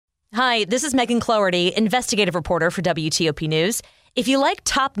Hi, this is Megan Cloherty, investigative reporter for WTOP News. If you like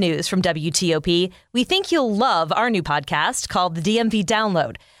top news from WTOP, we think you'll love our new podcast called The DMV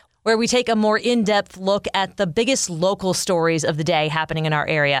Download, where we take a more in-depth look at the biggest local stories of the day happening in our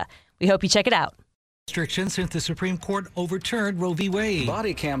area. We hope you check it out. Restrictions since the Supreme Court overturned Roe v. Wade.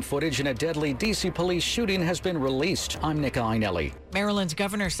 Body cam footage in a deadly D.C. police shooting has been released. I'm Nick Einelli. Maryland's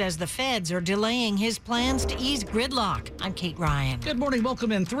governor says the feds are delaying his plans to ease gridlock. I'm Kate Ryan. Good morning.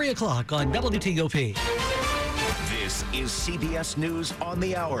 Welcome in 3 o'clock on WTOP. This is CBS News on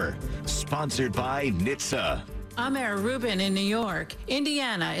the Hour, sponsored by NHTSA. I'm Mayor Rubin in New York.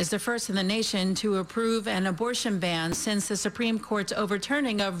 Indiana is the first in the nation to approve an abortion ban since the Supreme Court's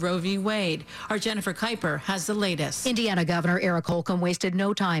overturning of Roe v. Wade. Our Jennifer Kuiper has the latest. Indiana Governor Eric Holcomb wasted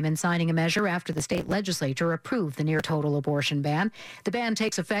no time in signing a measure after the state legislature approved the near-total abortion ban. The ban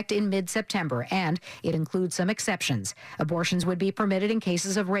takes effect in mid-September, and it includes some exceptions. Abortions would be permitted in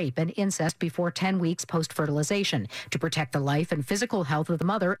cases of rape and incest before 10 weeks post-fertilization to protect the life and physical health of the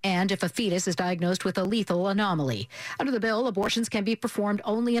mother, and if a fetus is diagnosed with a lethal anomaly. Under the bill, abortions can be performed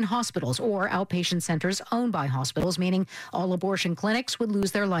only in hospitals or outpatient centers owned by hospitals, meaning all abortion clinics would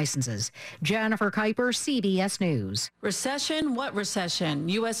lose their licenses. Jennifer Kuiper, CBS News. Recession? What recession?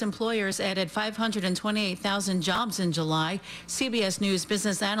 U.S. employers added 528,000 jobs in July. CBS News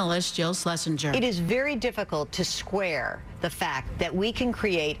business analyst Jill Schlesinger. It is very difficult to square the fact that we can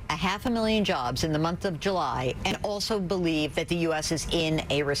create 500,000 jobs in the month of July and also believe that the U.S. is in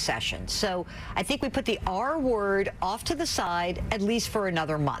a recession. So I think we put the R word off to the side, at least for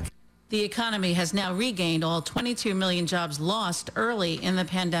another month. The economy has now regained all 22 million jobs lost early in the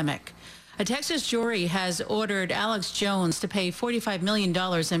pandemic. A Texas jury has ordered Alex Jones to pay $45 million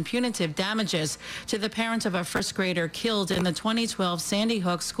in punitive damages to the parents of a first grader killed in the 2012 Sandy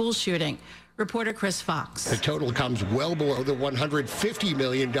Hook school shooting. Reporter Chris Fox. The total comes well below the $150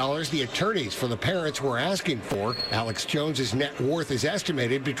 million the attorneys for the parents were asking for. Alex Jones's net worth is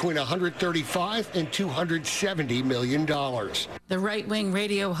estimated between $135 and $270 million. The right-wing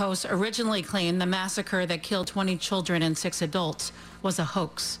radio host originally claimed the massacre that killed 20 children and 6 adults was a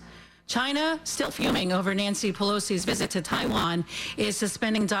hoax. China, still fuming over Nancy Pelosi's visit to Taiwan, is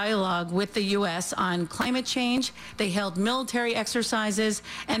suspending dialogue with the U.S. on climate change. They held military exercises,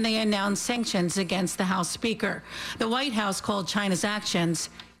 and they announced sanctions against the House Speaker. The White House called China's actions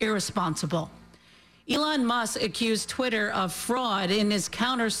irresponsible. Elon Musk accused Twitter of fraud in his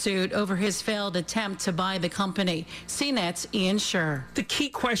countersuit over his failed attempt to buy the company. CNET's Ian Sherr. The key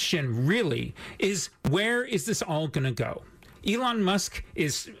question really is, where is this all going to go? Elon Musk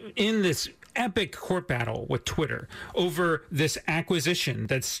is in this epic court battle with Twitter over this acquisition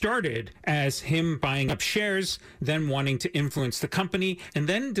that started as him buying up shares, then wanting to influence the company, and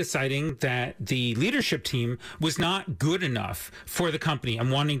then deciding that the leadership team was not good enough for the company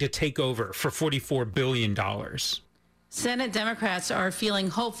and wanting to take over for $44 billion. Senate Democrats are feeling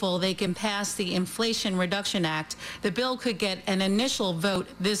hopeful they can pass the Inflation Reduction Act. The bill could get an initial vote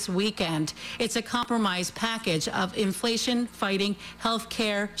this weekend. It's a compromise package of inflation-fighting health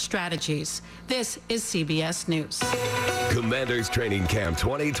care strategies. This is CBS News. Commanders Training Camp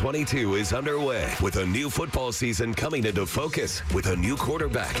 2022 is underway with a new football season coming into focus with a new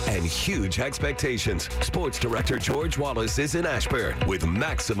quarterback and huge expectations. Sports Director George Wallace is in Ashburn with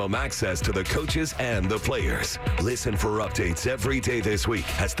maximum access to the coaches and the players. Listen for updates every day this week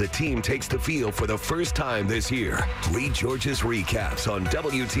as the team takes the field for the first time this year. Read George's recaps on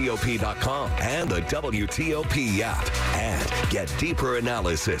WTOP.com and the WTOP app. And get deeper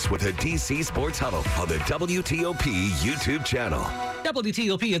analysis with a DC Sports Huddle on the WTOP YouTube channel.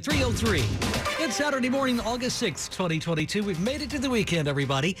 WTOP at 3:03. It's Saturday morning, August 6th, 2022. We've made it to the weekend,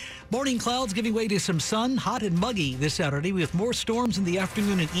 everybody. Morning clouds giving way to some sun, hot and muggy this Saturday with more storms in the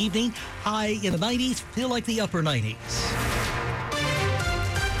afternoon and evening. High in the 90s, feel like the upper 90s.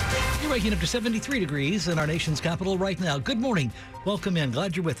 You're waking up to 73 degrees in our nation's capital right now. Good morning. Welcome in.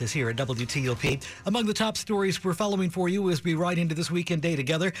 Glad you're with us here at WTOP. Among the top stories we're following for you as we ride into this weekend day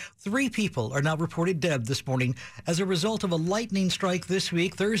together, 3 people are now reported dead this morning as a result of a lightning strike this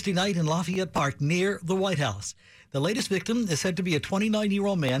week, Thursday night in Lafayette Park near the White House. The latest victim is said to be a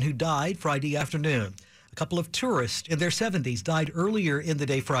 29-year-old man who died Friday afternoon. A couple of tourists in their 70s died earlier in the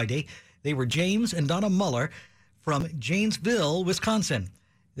day Friday. They were James and Donna Muller from Janesville, Wisconsin.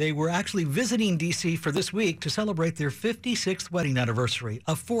 They were actually visiting D.C. for this week to celebrate their 56th wedding anniversary.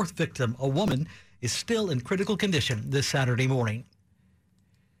 A 4th victim, a woman, is still in critical condition this Saturday morning.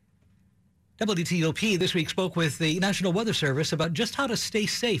 WTOP this week spoke with the National Weather Service about just how to stay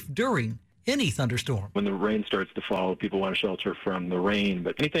safe during any thunderstorm. When the rain starts to fall, people want to shelter from the rain,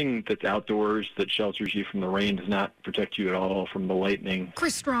 but anything that's outdoors that shelters you from the rain does not protect you at all from the lightning.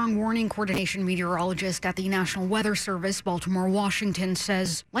 Chris Strong, warning coordination meteorologist at the National Weather Service, Baltimore, Washington,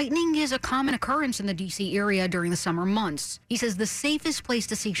 says lightning is a common occurrence in the D.C. area during the summer months. He says the safest place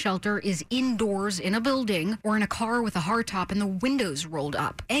to seek shelter is indoors in a building or in a car with a hardtop and the windows rolled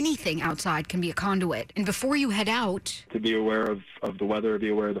up. Anything outside can be a conduit. And before you head out, to be aware of the weather, be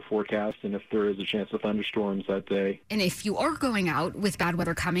aware of the forecast, and if there is a chance of thunderstorms that day. And if you are going out with bad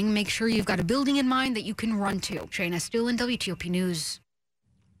weather coming, make sure you've got a building in mind that you can run to. Shayna Stewin, WTOP News.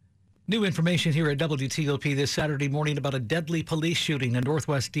 New information here at WTOP this Saturday morning about a deadly police shooting in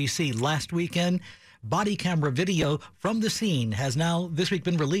Northwest D.C. last weekend. Body camera video from the scene has now this week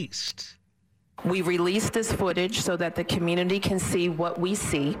been released. We released this footage so that the community can see what we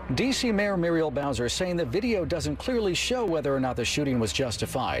see. D.C. Mayor Muriel Bowser saying the video doesn't clearly show whether or not the shooting was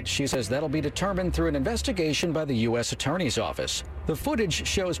justified. She says that'll be determined through an investigation by the U.S. Attorney's Office. The footage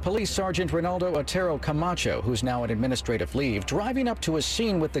shows Police Sergeant Ronaldo Otero Camacho, who's now on administrative leave, driving up to a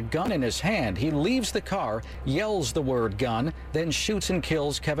scene with the gun in his hand. He leaves the car, yells the word gun, then shoots and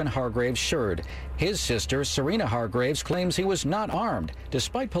kills Kevin Hargraves Sherd. His sister, Serena Hargraves, claims he was not armed,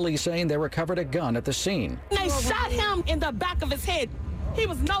 despite police saying they recovered a gun at the scene. They shot him in the back of his head. He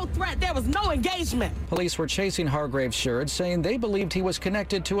was no threat. There was no engagement. Police were chasing Hargraves Sherd, saying they believed he was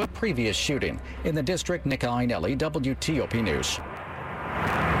connected to a previous shooting. In the district, Nick Iannelli, WTOP News.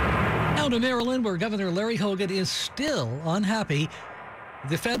 Now to Maryland, where Governor Larry Hogan is still unhappy.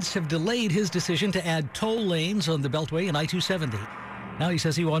 The feds have delayed his decision to add toll lanes on the Beltway and I-270. Now he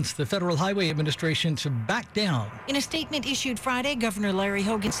says he wants the Federal Highway Administration to back down. In a statement issued Friday, Governor Larry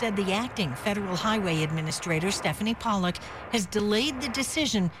Hogan said the acting Federal Highway Administrator, Stephanie Pollock, has delayed the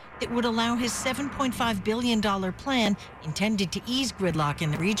decision that would allow his $7.5 billion plan intended to ease gridlock in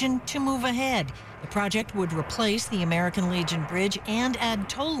the region to move ahead. The project would replace the American Legion Bridge and add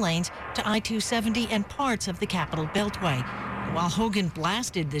toll lanes to I-270 and parts of the Capitol Beltway. While Hogan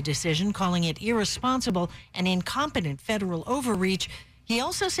blasted the decision, calling it irresponsible and incompetent federal overreach, he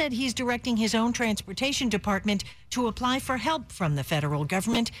also said he's directing his own transportation department to apply for help from the federal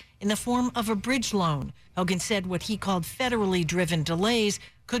government in the form of a bridge loan. Hogan said what he called federally driven delays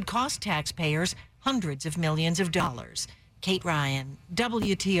could cost taxpayers hundreds of millions of dollars. Kate Ryan,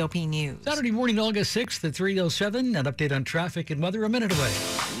 WTOP News. Saturday morning, August 6th at 3:07. An update on traffic and weather a minute away.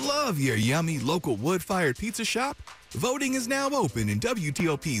 Love your yummy local wood-fired pizza shop? Voting is now open in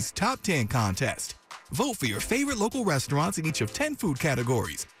WTOP's Top 10 contest. Vote for your favorite local restaurants in each of 10 food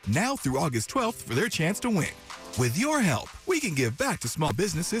categories, now through August 12th for their chance to win. With your help, we can give back to small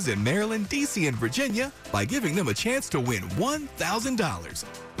businesses in Maryland, D.C., and Virginia by giving them a chance to win $1,000.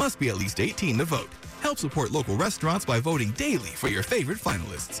 Must be at least 18 to vote. Help support local restaurants by voting daily for your favorite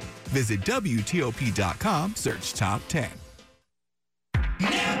finalists. Visit WTOP.com, search Top 10.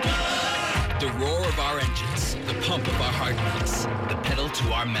 The roar of our engines, the pump of our heartbeats, the pedal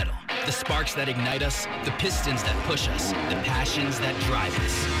to our metal, the sparks that ignite us, the pistons that push us, the passions that drive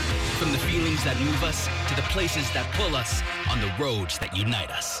us. From the feelings that move us to the places that pull us on the roads that unite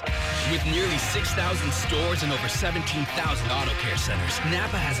us. With nearly 6,000 stores and over 17,000 auto care centers,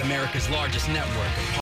 Napa has America's largest network of